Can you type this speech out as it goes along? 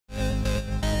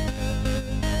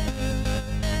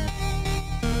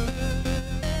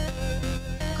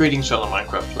Greetings fellow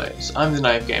Minecraft players, I'm the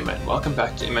Naive Gamer and welcome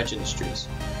back to Image Industries.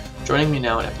 Joining me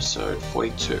now in episode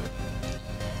 42.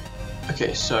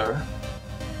 Okay, so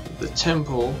the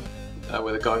temple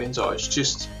where the Guardians are is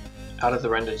just out of the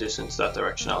render distance that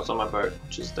direction. I was on my boat,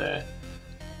 which is there,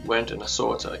 went and I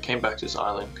saw it, so I came back to this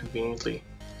island conveniently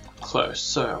close.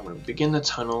 So I'm going to begin the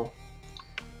tunnel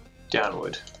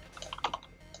downward.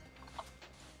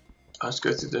 Let's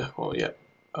go through the, well, yeah.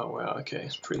 Oh wow, okay,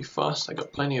 it's pretty fast. I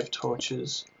got plenty of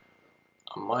torches.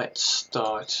 I might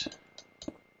start,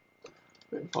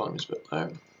 volume is a bit low.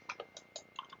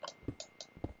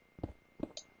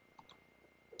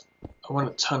 I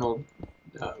want to tunnel,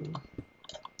 I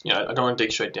don't want to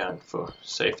dig straight down for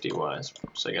safety wise,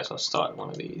 so I guess I'll start one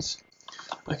of these.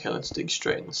 Okay, let's dig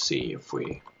straight and see if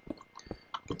we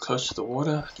get close to the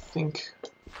water, I think.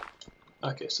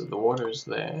 Okay, so the water is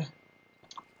there.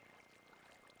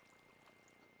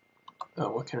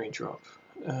 Oh, what can we drop?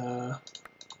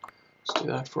 Let's do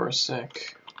that for a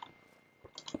sec.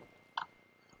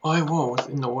 Oh, whoa,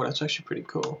 in the water, it's actually pretty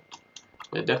cool.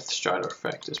 The depth strider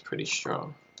effect is pretty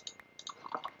strong.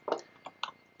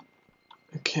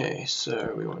 Okay,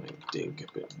 so we want to dig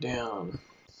a bit down.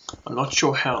 I'm not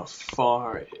sure how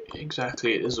far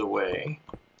exactly it is away.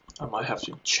 I might have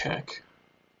to check.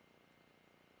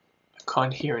 I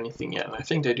can't hear anything yet, and I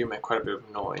think they do make quite a bit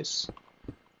of noise.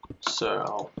 So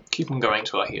I'll keep them going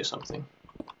till I hear something.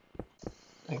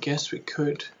 I guess we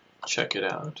could check it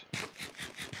out.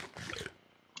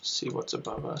 See what's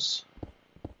above us.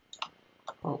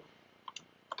 Oh.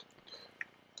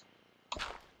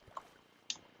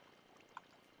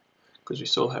 Because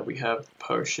we have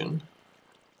potion.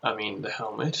 I mean the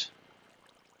helmet.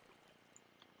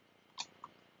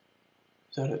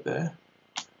 Is that it there?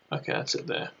 Okay, that's it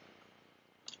there.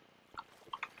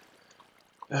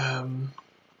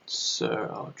 So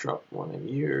I'll drop one of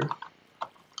you.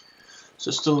 So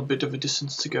still a bit of a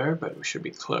distance to go, but we should be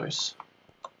close.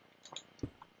 I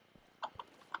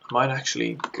might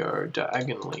actually go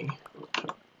diagonally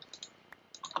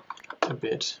a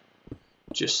bit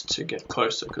just to get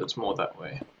closer because it's more that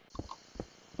way.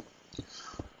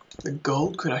 The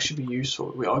gold could actually be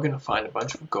useful. We are going to find a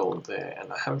bunch of gold there,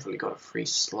 and I haven't really got a free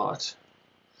slot.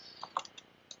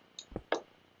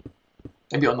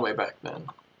 Maybe on the way back then.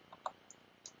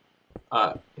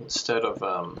 Instead of,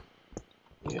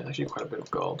 yeah, actually quite a bit of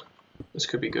gold. This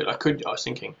could be good. I was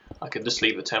thinking I could just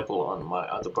leave the temple on my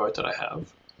other boat that I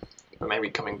have, but maybe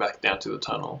coming back down to the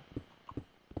tunnel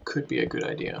could be a good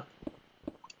idea.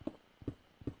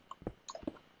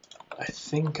 I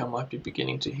think I might be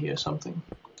beginning to hear something.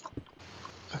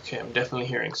 Okay, I'm definitely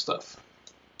hearing stuff.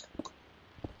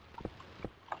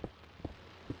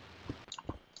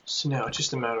 So now it's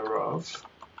just a matter of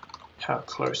how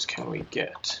close can we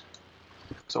get.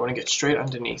 So I want to get straight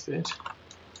underneath it.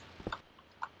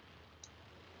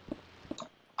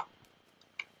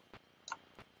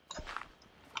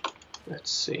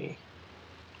 Let's see.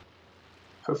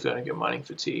 Hopefully I don't get mining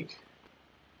fatigue.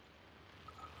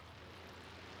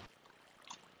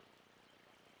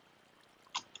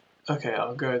 Okay,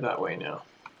 I'll go that way now.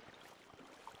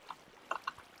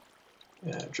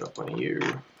 Yeah, drop one of you.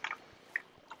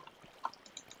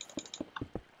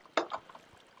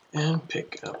 And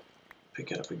pick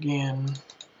it up again.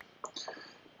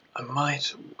 I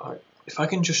might, if I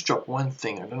can just drop one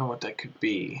thing, I don't know what that could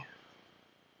be.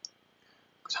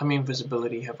 How many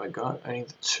invisibility have I got? Only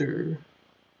the 2.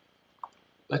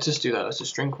 Let's just do that. Let's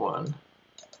just drink one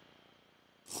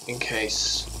in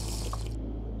case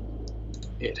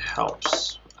it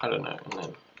helps. I don't know, and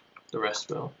then the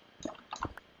rest will.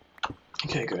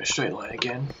 Okay, go straight line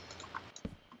again.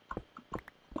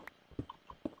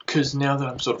 Because now that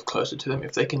I'm sort of closer to them,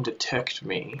 if they can detect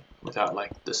me without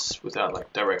like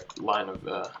direct line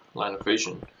of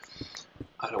vision,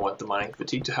 I don't want the mining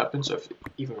fatigue to happen. So if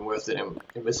even worth an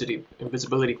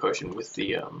invisibility potion with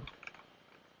the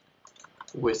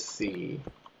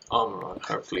armor on,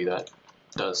 hopefully that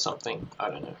does something. I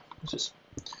don't know. It's just,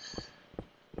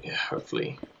 yeah,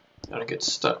 hopefully I don't get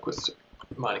stuck with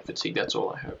mining fatigue. That's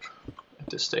all I hope at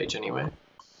this stage anyway.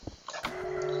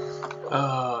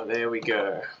 Ah, there we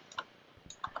go.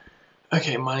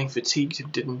 Okay, mining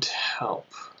fatigue didn't help.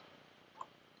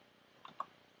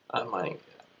 I'm mining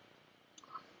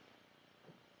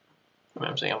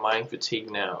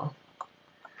fatigue now.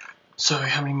 So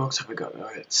how many milks have we got?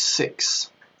 Alright,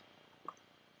 6.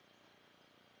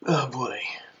 Oh boy.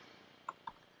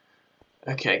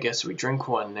 Okay, I guess we drink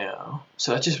one now.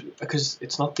 So that's just because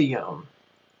it's not the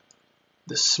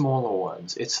smaller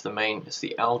ones. It's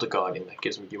the Elder Guardian that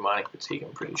gives you mining fatigue,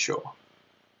 I'm pretty sure.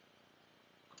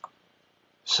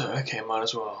 So okay, might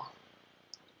as well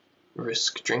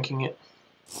risk drinking it.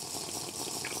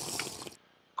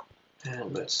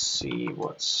 And let's see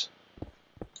what's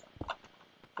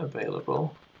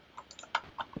available.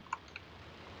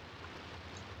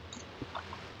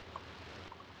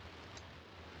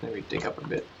 Maybe dig up a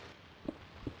bit.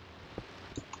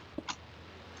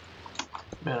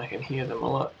 Man, I can hear them a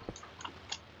lot.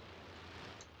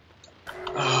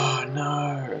 Oh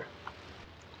no!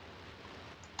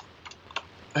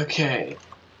 Okay,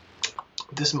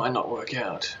 this might not work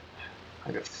out.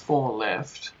 I got 4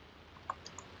 left.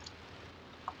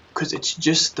 Because it's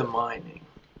just the mining.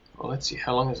 Well, let's see,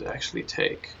 how long does it actually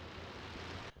take?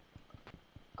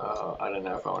 I don't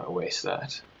know if I want to waste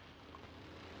that.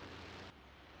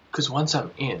 Because once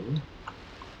I'm in,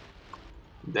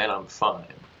 then I'm fine.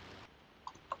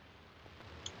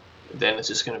 Then it's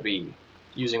just going to be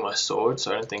using my sword,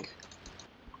 so I don't think...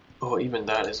 Oh, even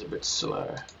that is a bit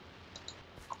slow.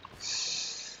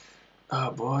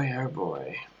 Oh boy, oh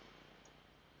boy.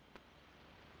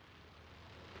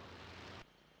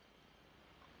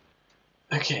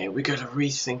 Okay, we gotta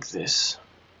rethink this.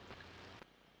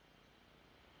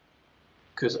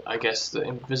 Because I guess the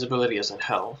invisibility doesn't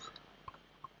help.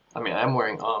 I mean, I'm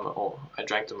wearing armor, or I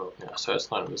drank the milk now, so it's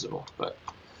not invisible, but...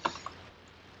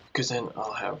 Because then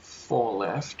I'll have 4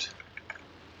 left.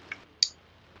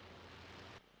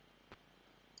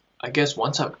 I guess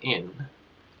once I'm in,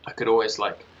 I could always,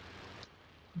 like,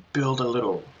 build a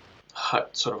little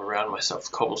hut sort of around myself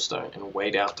with cobblestone and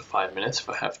wait out the 5 minutes if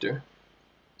I have to.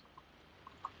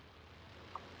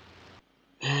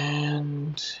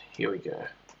 And here we go.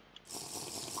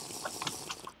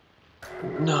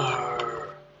 No.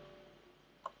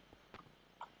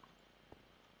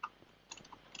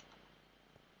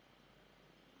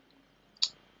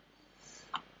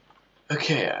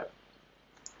 Okay, I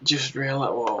just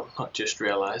realized, well, not just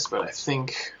realized, but I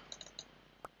think...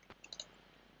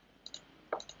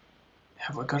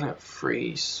 Have I got a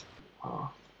freeze?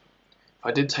 Well, if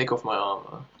I did take off my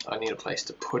armor, I need a place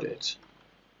to put it.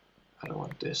 I don't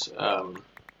want this. If I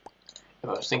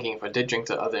was thinking if I did drink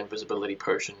the other invisibility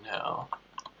potion now,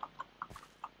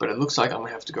 but it looks like I'm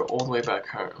gonna have to go all the way back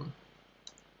home.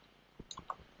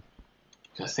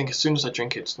 I think as soon as I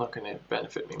drink it, it's not gonna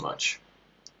benefit me much.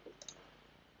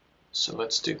 So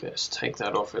let's do this. Take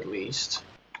that off at least.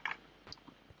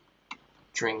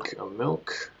 Drink a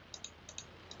milk.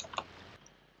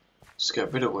 Just go a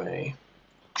bit away.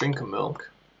 Drink a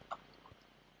milk.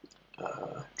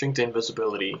 Drink the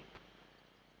invisibility.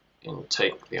 And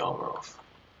take the armor off.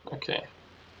 Okay.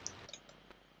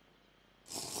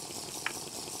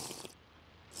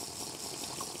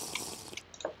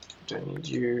 Don't need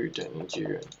you, don't need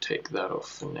you. Take that off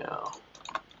for now.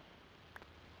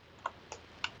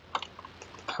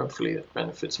 Hopefully that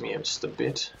benefits me just a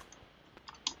bit.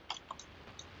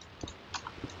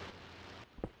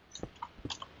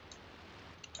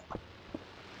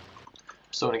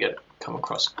 Just don't want to come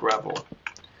across gravel.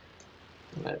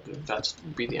 That's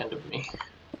be the end of me.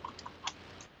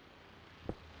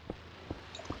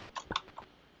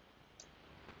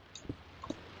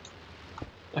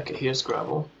 Okay, here's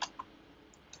gravel.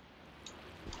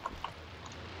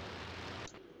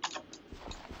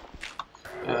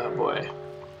 Oh boy.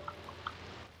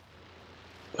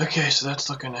 Okay, so that's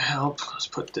not gonna help. Let's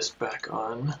put this back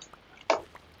on.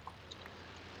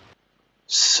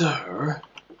 So,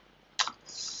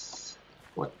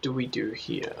 what do we do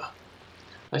here?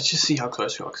 Let's just see how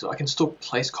close we are, because I can still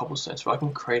place cobblestone, so I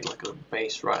can create like a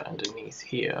base right underneath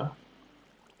here.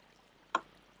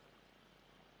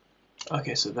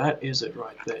 Okay, so that is it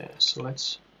right there. So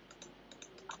let's,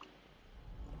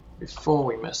 before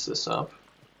we mess this up,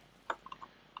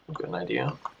 I've got an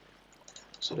idea.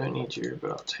 So I don't need you,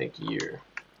 but I'll take you.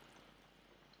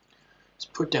 Let's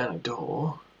put down a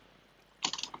door.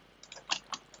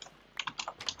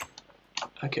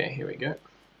 Okay, here we go.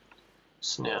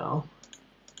 So now,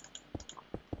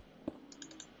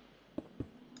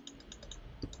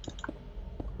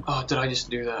 oh, did I just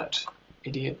do that?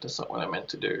 Idiot, that's not what I meant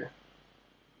to do.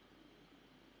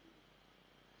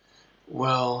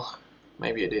 Well,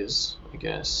 maybe it is, I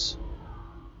guess.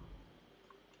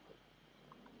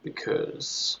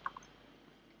 Because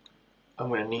I'm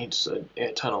going to need an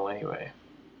air tunnel anyway.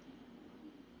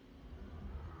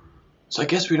 So I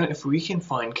guess we don't, if we can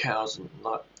find cows and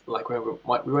not, like, we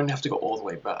won't have to go all the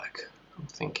way back, I'm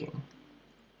thinking.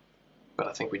 But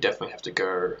I think we definitely have to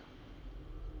go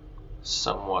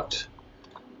somewhat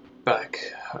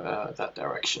back that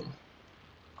direction.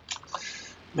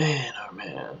 Man, oh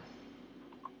man.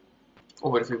 Oh,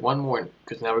 but if we one more,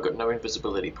 because now we've got no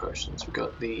invisibility potions, we've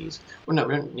got these. Well, no,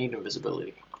 we don't need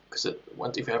invisibility, because if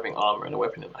you're having armor and a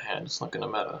weapon in the hand, it's not going to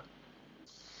matter.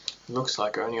 looks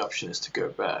like our only option is to go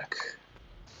back.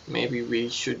 Maybe we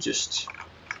should just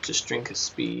drink a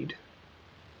speed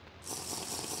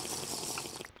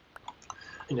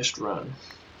and just run.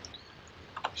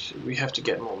 We have to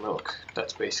get more milk,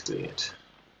 that's basically it.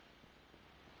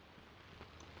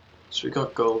 So we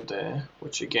got gold there,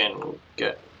 which again we'll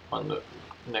get on the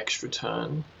next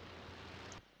return.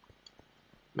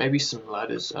 Maybe some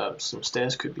ladders, some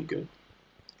stairs could be good.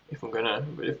 If I'm gonna,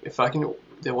 but if I can,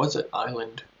 there was an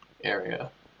island area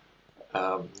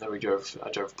that I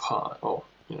drove past, or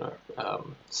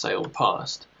sailed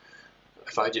past.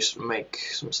 If I just make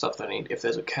some stuff that I need, if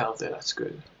there's a cow there, that's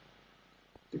good.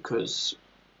 Because,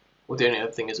 well, the only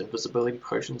other thing is invisibility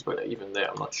potions, but even there,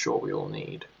 I'm not sure we all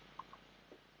need.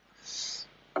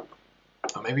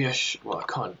 Or maybe well, I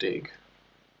can't dig.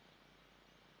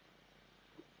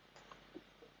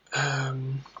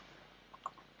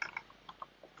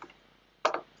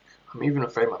 I'm even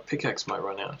afraid my pickaxe might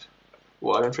run out.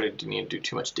 Well, I don't really need to do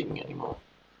too much digging anymore.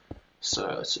 So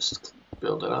let's just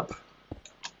build it up.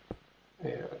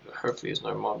 Yeah, hopefully there's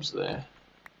no mobs there.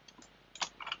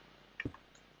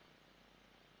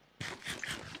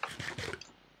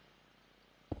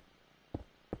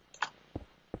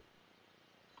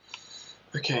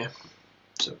 Okay,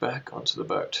 so back onto the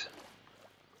boat.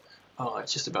 Oh,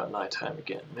 it's just about nighttime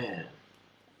again, man.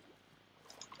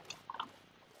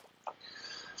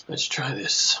 Let's try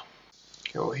this.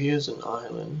 Okay, well, here's an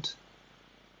island.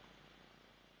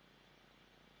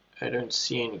 I don't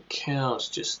see any cows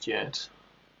just yet.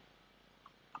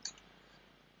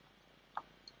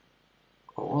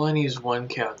 Well, all I need is one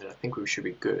cow, then I think we should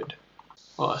be good.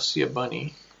 Oh, I see a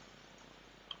bunny.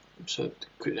 So,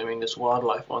 I mean, there's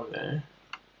wildlife on there,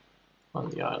 on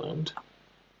the island.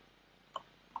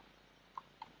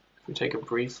 If we take a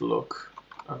brief look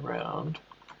around,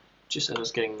 just as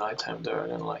it's getting nighttime though, I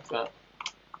don't like that.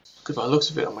 Because by the looks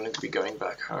of it, I'm going to be going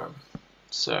back home.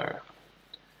 So,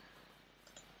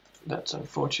 that's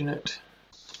unfortunate.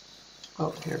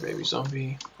 Oh, here, baby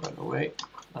zombie, run away.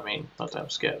 I mean, not that I'm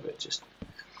scared, but just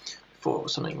before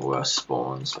something worse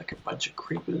spawns, like a bunch of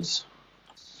creepers.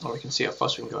 Oh, we can see how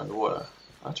fast we can go in the water.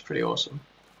 That's pretty awesome.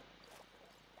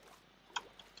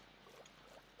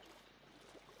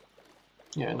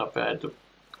 Yeah, not bad. The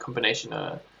combination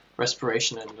of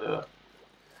respiration and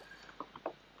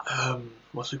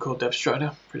what's it called, depth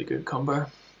strider, pretty good combo.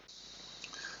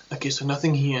 Okay, so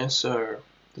nothing here, so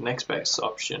the next best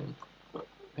option,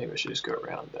 maybe I should just go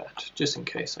around that, just in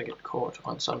case I get caught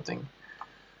on something.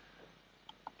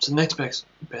 So the next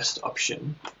best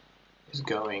option is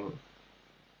going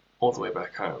all the way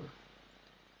back home,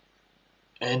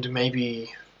 and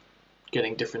maybe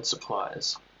getting different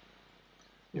supplies.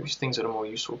 Maybe things that are more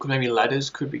useful, because maybe ladders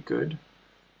could be good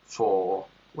for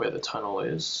where the tunnel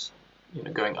is, you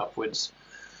know, going upwards,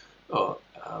 or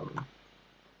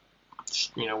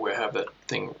you know, we have that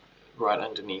thing right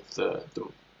underneath the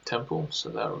temple,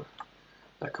 so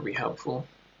that could be helpful.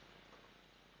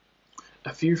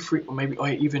 A few free, or maybe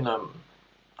even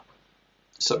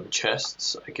some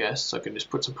chests, I guess, so I can just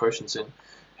put some potions in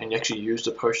and actually use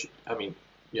the potion. I mean,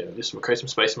 yeah, just create some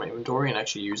space in my inventory and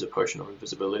actually use a potion of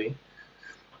invisibility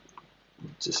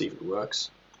to see if it works.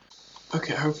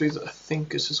 Okay, hopefully, I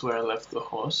think this is where I left the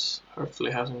horse.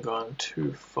 Hopefully it hasn't gone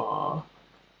too far.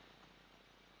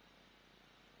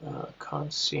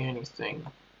 Can't see anything.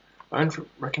 I don't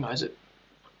recognize it.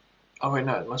 Oh wait,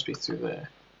 no, it must be through there.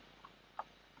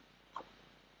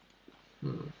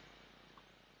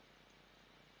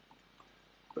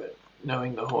 But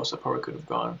knowing the horse, I probably could have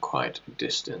gone quite a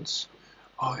distance.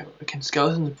 Oh, can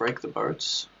skeletons break the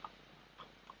boats?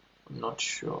 I'm not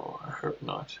sure. I hope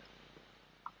not.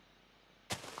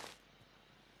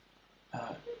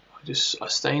 I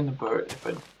stay in the boat if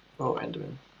I... Oh,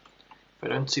 Enderman. If I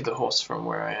don't see the horse from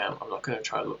where I am, I'm not going to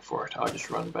try to look for it. I'll just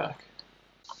run back.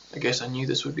 I guess I knew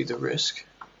this would be the risk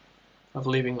of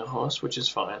leaving the horse, which is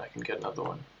fine. I can get another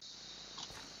one.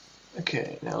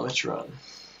 Okay, now let's run.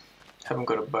 Haven't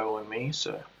got a bow on me,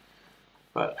 so...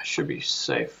 But I should be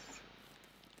safe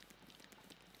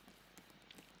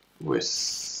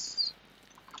with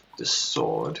the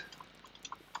sword.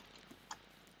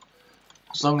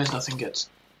 As long as nothing gets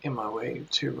in my way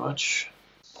too much.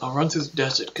 I'll run through the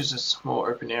desert because it's a more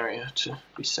open area to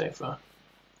be safer.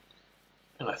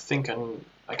 And I think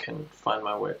I can find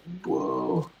my way.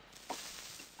 Whoa!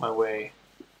 My way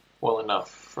well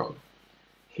enough from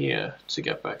here to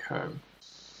get back home.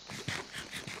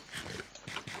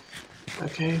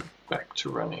 Okay, back to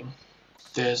running.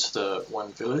 There's the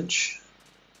one village.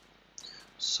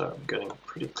 So I'm getting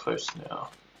pretty close now.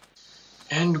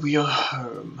 And we are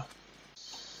home.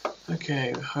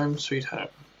 Okay, home sweet home.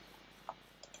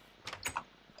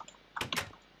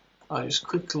 I'll just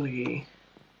quickly,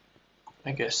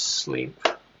 I guess, sleep,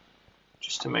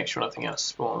 just to make sure nothing else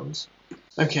spawns.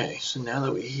 Okay, so now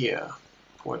that we're here,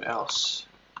 what else?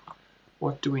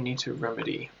 What do we need to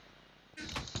remedy?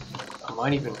 I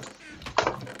might even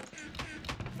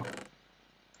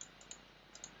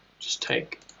just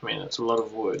take, I mean, it's a lot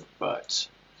of wood, but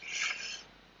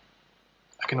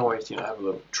I can always, have a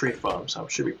little tree farm, so I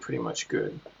should be pretty much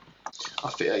good.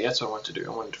 That's what I want to do.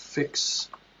 I want to fix.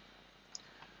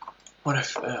 What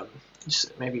if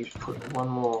just maybe put one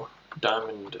more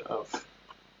diamond of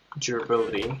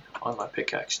durability on my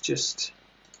pickaxe, just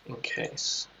in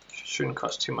case. Shouldn't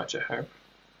cost too much, I hope.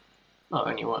 Oh,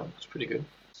 only one. That's pretty good.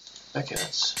 Okay,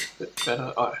 that's a bit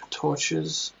better. Oh,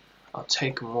 torches. I'll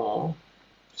take more,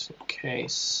 just in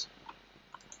case.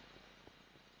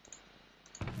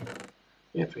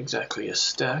 Yep, exactly a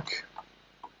stack.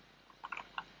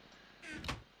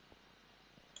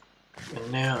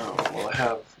 And now we'll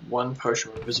have one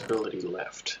potion of invisibility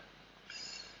left.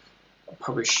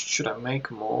 Probably should I make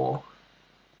more?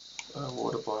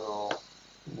 Water bottle,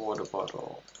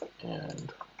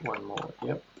 and one more.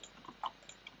 Yep.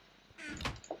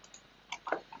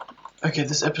 Okay,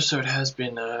 this episode has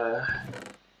been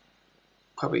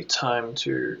probably time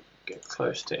to get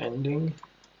close to ending.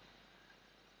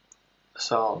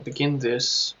 So I'll begin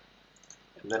this,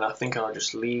 and then I think I'll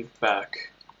just leave back.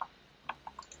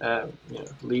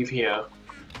 Leave here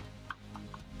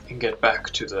and get back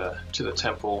to the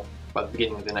temple by the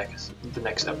beginning of the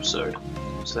next episode,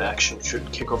 so the action should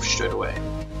kick off straight away.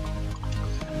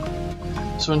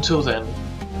 So until then,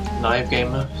 Naive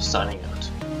Gamer signing out.